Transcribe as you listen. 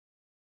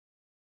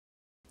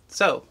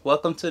So,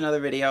 welcome to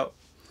another video,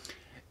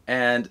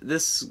 and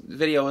this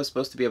video was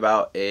supposed to be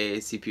about a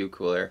CPU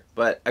cooler,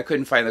 but I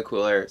couldn't find the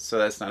cooler, so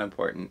that's not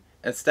important.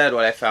 Instead,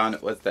 what I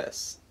found was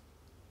this.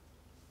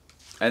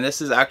 And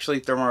this is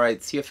actually Thermalright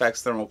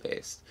TFX thermal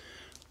paste.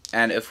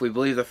 And if we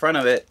believe the front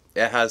of it,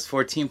 it has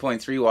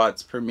 14.3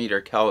 watts per meter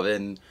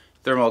Kelvin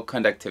thermal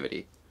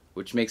conductivity,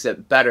 which makes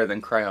it better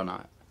than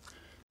Kryonaut.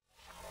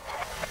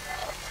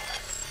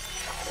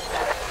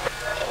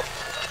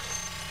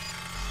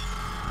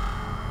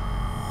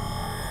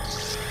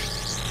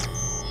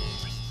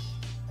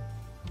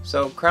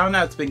 So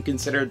Kryonaut's been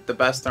considered the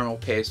best thermal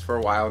paste for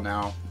a while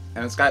now,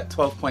 and it's got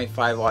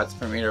 12.5 watts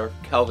per meter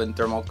Kelvin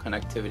thermal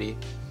conductivity.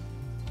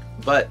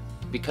 But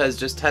because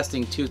just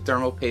testing 2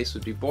 thermal pastes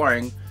would be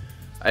boring,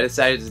 I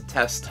decided to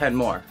test 10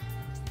 more.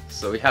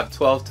 So we have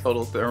 12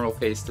 total thermal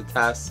pastes to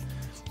test,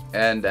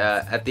 and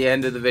at the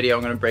end of the video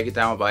I'm going to break it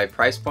down by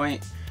price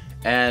point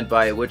and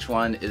by which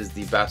one is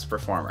the best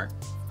performer.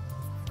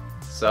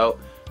 So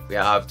we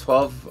have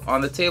 12 on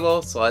the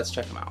table, so let's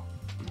check them out.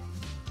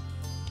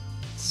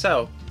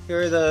 So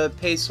here are the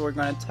pastes we're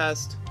going to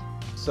test.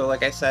 So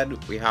like I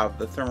said, we have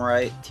the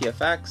Thermalright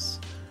TFX,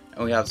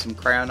 and we have some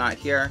Kryonaut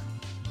here.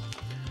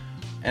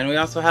 And we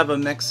also have a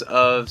mix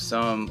of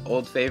some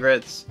old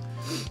favorites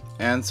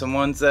and some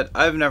ones that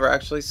I've never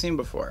actually seen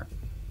before,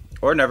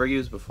 or never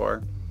used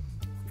before.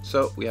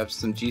 So we have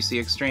some GC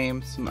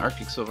Extreme, some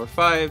Arctic Silver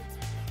 5,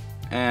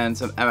 and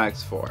some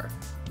MX4.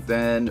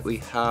 Then we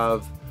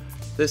have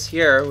this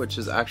here, which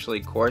is actually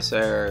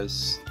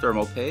Corsair's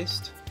thermal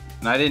paste.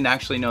 And I didn't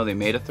actually know they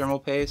made a thermal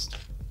paste,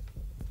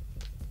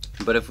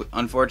 but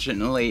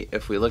unfortunately,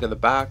 if we look at the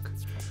back,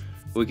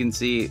 we can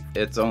see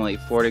it's only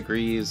 4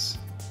 degrees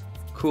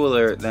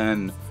cooler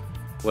than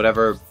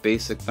whatever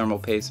basic thermal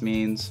paste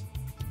means.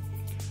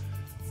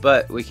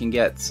 But we can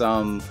get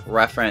some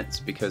reference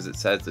because it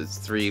says it's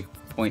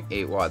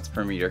 3.8 watts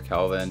per meter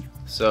Kelvin.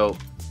 So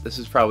this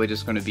is probably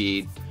just going to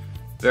be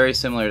very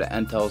similar to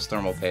Intel's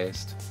thermal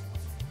paste,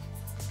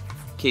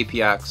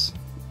 KPX,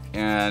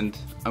 and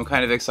I'm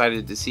kind of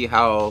excited to see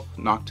how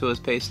Noctua's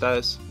paste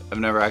does. I've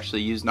never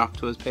actually used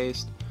Noctua's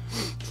paste,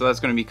 so that's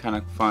going to be kind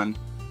of fun.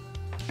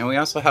 And we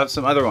also have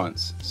some other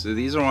ones. So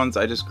these are ones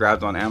I just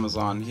grabbed on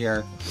Amazon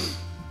here.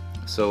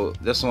 So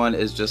this one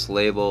is just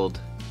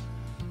labeled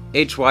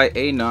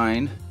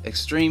HYA9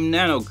 Extreme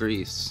Nano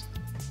Grease,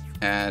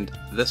 and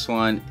this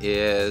one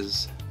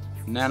is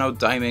Nano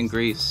Diamond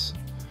Grease.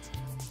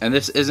 And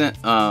this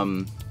isn't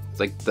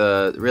like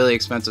the really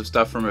expensive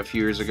stuff from a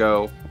few years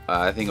ago.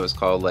 I think it was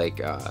called like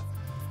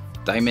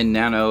Diamond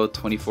Nano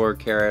 24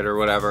 karat or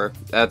whatever.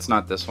 That's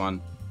not this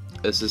one.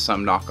 This is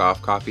some knockoff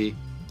copy,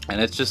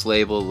 and it's just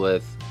labeled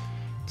with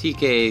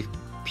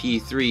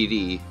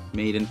TKP3D,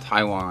 made in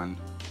Taiwan.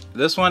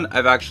 This one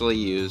I've actually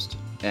used,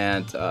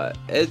 and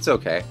it's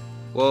okay.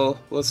 We'll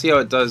see how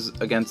it does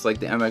against like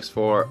the MX4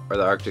 or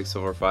the Arctic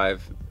Silver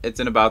 5.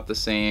 It's in about the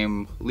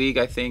same league,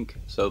 I think.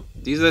 So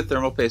these are the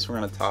thermal pastes we're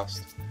gonna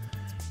toss.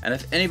 And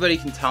if anybody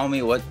can tell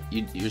me what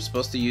you're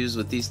supposed to use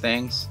with these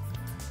things,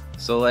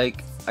 so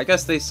like I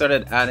guess they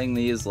started adding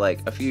these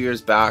like a few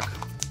years back.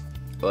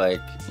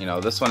 Like, you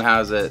know, this one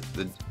has it,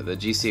 the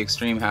GC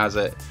Extreme has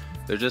it.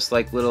 They're just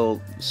like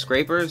little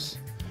scrapers.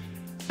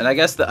 And I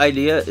guess the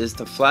idea is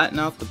to flatten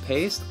out the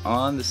paste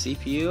on the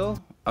CPU.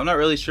 I'm not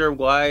really sure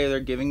why they're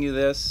giving you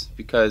this,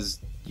 because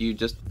you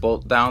just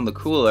bolt down the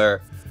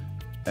cooler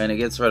and it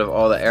gets rid of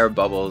all the air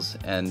bubbles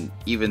and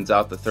evens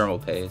out the thermal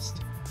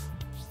paste.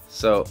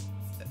 So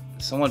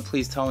someone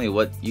please tell me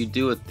what you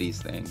do with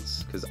these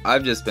things, because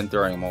I've just been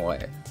throwing them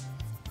away.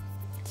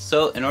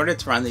 So in order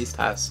to run these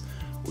tests,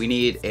 we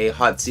need a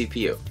hot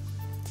CPU.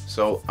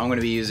 So I'm going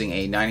to be using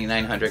a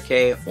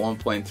 9900K,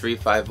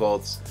 1.35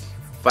 volts,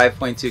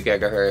 5.2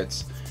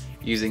 gigahertz,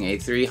 using a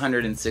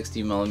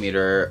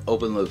 360mm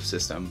open loop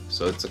system.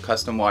 So it's a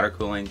custom water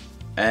cooling,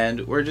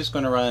 and we're just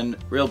going to run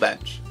real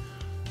bench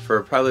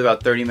for probably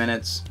about 30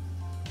 minutes.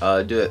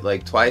 Do it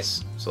like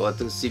twice. So let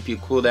the CPU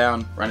cool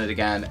down, run it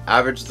again,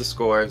 average the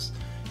scores,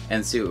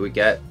 and see what we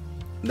get.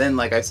 Then,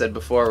 like I said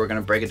before, we're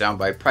going to break it down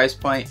by price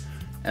point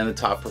and the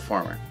top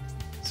performer.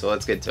 So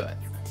let's get to it.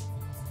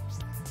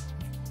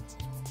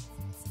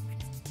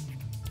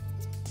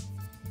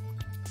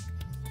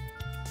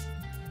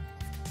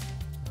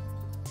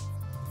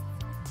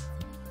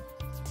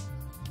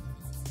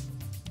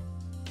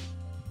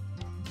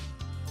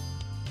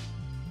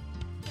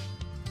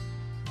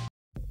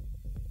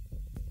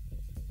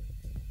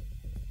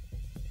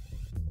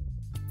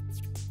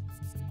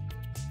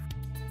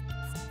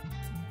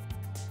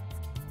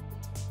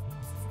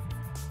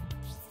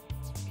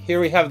 Here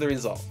we have the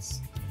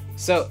results.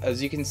 So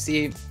as you can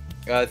see,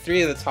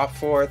 3 of the top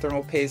 4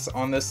 thermal pastes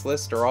on this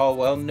list are all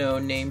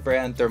well-known name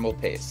brand thermal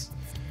pastes.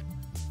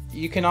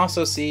 You can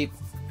also see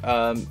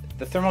the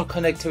thermal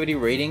conductivity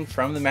rating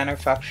from the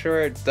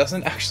manufacturer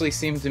doesn't actually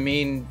seem to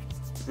mean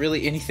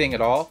really anything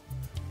at all.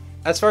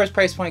 As far as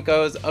price point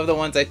goes, of the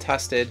ones I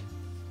tested,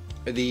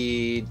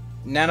 the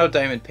Nano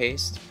Diamond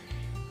paste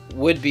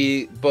would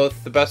be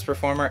both the best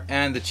performer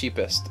and the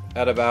cheapest.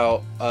 at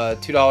about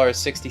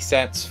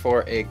 $2.60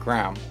 for a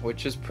gram,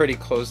 which is pretty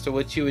close to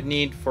what you would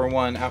need for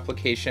one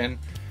application.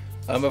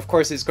 Of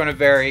course, it's going to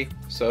vary,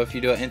 so if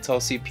you do an Intel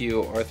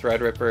CPU or a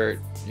Threadripper,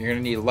 you're going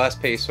to need less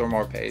paste or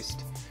more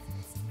paste.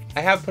 I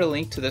have put a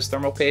link to this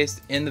thermal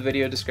paste in the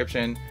video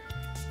description,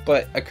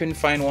 but I couldn't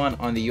find one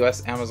on the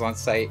US Amazon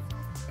site,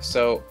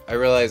 so I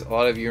realized a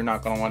lot of you are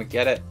not going to want to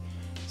get it.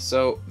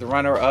 So the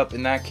runner-up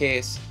in that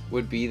case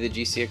would be the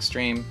GC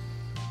Extreme.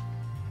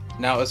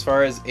 Now, as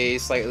far as a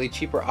slightly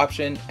cheaper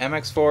option,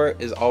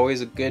 MX4 is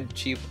always a good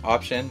cheap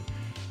option.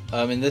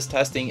 In this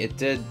testing, it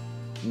did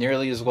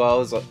nearly as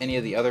well as any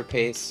of the other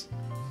pastes,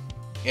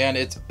 and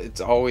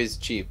it's always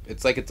cheap.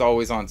 It's like it's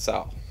always on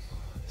sale,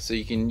 so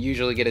you can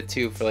usually get a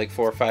tube for like $4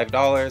 or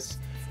 $5.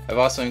 I've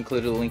also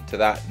included a link to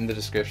that in the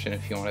description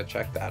if you want to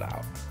check that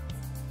out.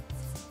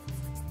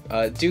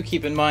 Do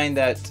keep in mind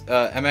that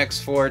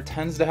MX4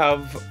 tends to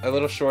have a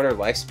little shorter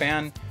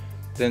lifespan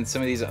than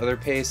some of these other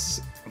pastes,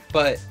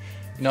 but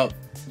you know,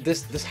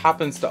 this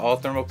happens to all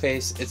thermal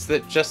paste. It's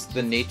just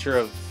the nature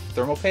of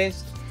thermal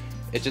paste.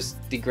 It just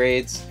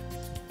degrades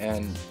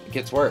and it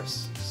gets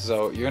worse.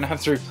 So you're gonna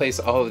have to replace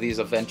all of these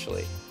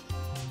eventually.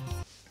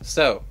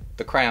 So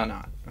the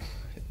Kryonaut.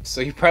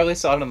 So you probably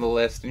saw it on the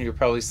list and you're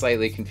probably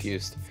slightly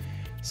confused.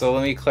 So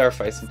let me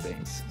clarify some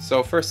things.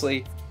 So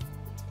firstly,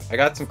 I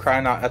got some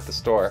Kryonaut at the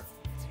store,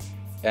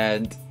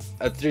 and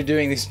through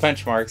doing these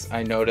benchmarks,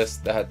 I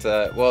noticed that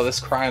well, this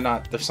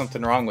Kryonaut, there's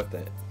something wrong with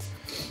it.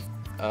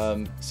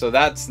 So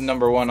that's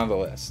number one on the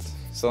list.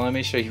 So let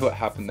me show you what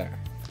happened there.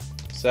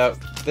 So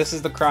this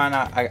is the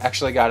Kryonaut I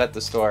actually got at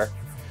the store,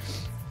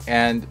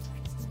 and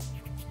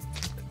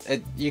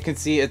you can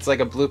see it's like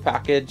a blue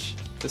package.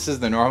 This is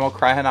the normal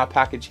Kryonaut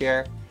package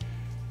here,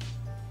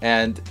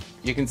 and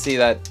you can see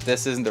that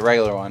this isn't the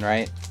regular one,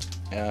 right?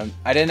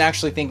 I didn't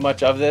actually think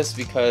much of this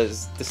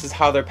because this is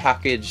how they're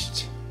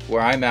packaged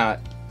where I'm at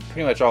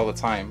pretty much all the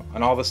time.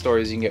 On all the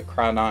stores you can get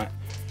Kryonaut,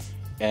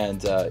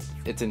 and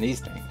it's in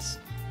these things.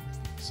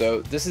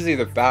 So this is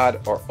either bad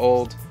or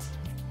old,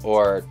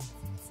 or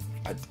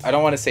I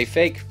don't want to say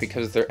fake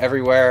because they're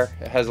everywhere.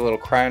 It has a little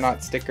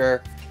Kryonaut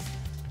sticker.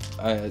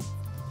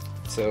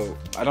 So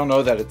I don't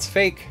know that it's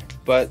fake,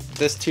 but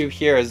this tube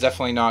here is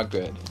definitely not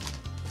good.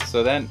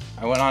 So then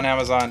I went on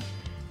Amazon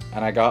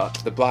and I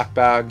got the black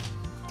bag,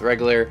 the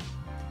regular.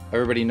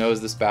 Everybody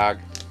knows this bag.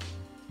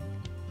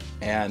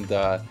 And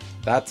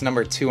that's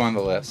number 2 on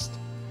the list.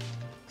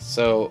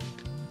 So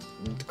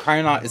the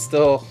Kryonaut is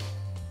still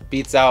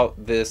beats out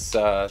this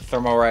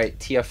Thermalright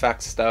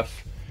TFX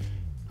stuff,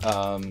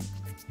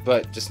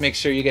 but just make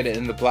sure you get it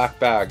in the black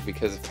bag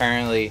because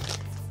apparently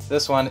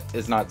this one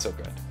is not so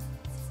good.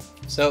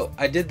 So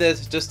I did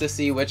this just to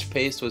see which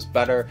paste was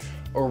better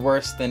or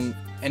worse than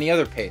any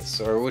other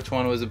paste, or which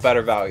one was a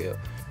better value.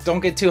 Don't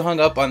get too hung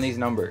up on these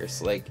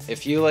numbers. Like,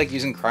 if you like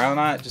using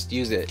Kryonaut, just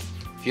use it.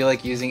 If you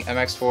like using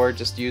MX4,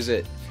 just use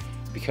it,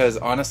 because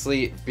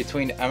honestly,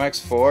 between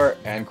MX4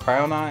 and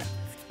Kryonaut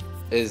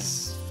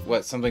is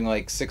what, something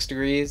like 6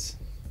 degrees,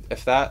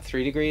 if that,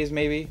 3 degrees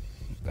maybe.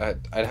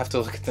 I'd have to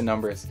look at the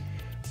numbers,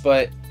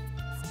 but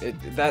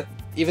that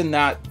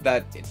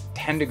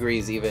 10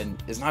 degrees even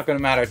is not going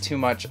to matter too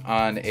much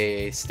on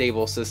a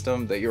stable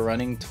system that you're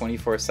running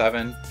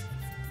 24/7.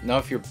 Now,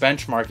 if you're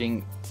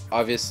benchmarking,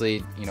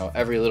 obviously, you know,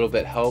 every little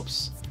bit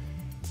helps,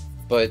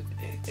 but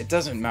it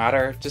doesn't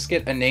matter. Just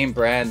get a name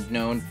brand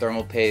known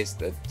thermal paste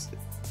that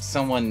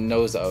someone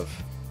knows of.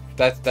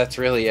 That's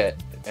really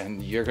it,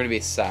 and you're going to be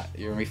set.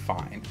 You're going to be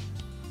fine.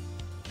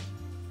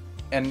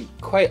 And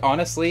quite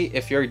honestly,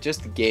 if you're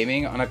just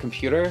gaming on a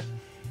computer,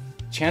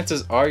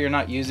 chances are you're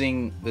not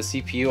using the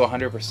CPU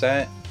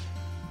 100%,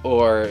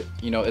 or,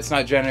 you know, it's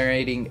not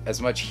generating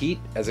as much heat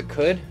as it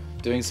could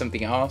doing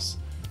something else.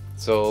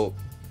 So,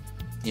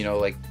 you know,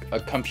 like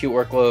compute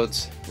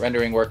workloads,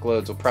 rendering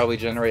workloads will probably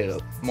generate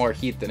more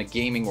heat than a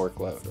gaming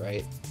workload,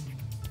 right?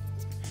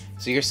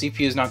 So your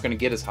CPU is not going to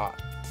get as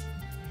hot.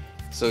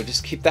 So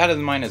just keep that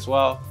in mind as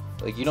well.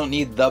 Like, you don't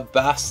need the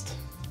best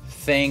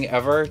thing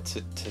ever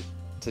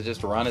to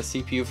just run a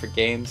CPU for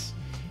games.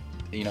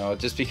 You know,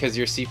 just because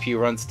your CPU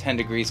runs 10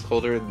 degrees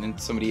colder than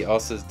somebody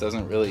else's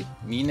doesn't really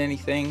mean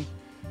anything.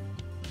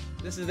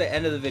 This is the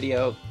end of the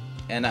video,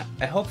 and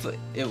I hope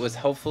it was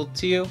helpful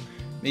to you.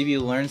 Maybe you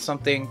learned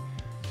something.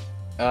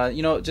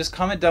 You know, just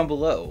comment down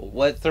below.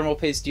 What thermal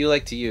paste do you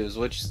like to use?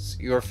 Which is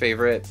your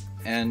favorite?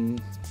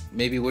 And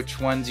maybe which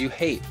ones you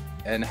hate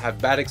and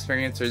have bad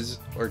experiences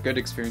or good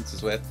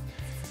experiences with.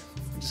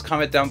 Just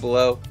comment down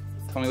below.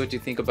 Tell me what you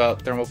think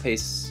about thermal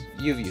pastes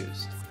you've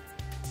used.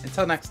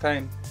 Until next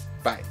time,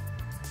 bye.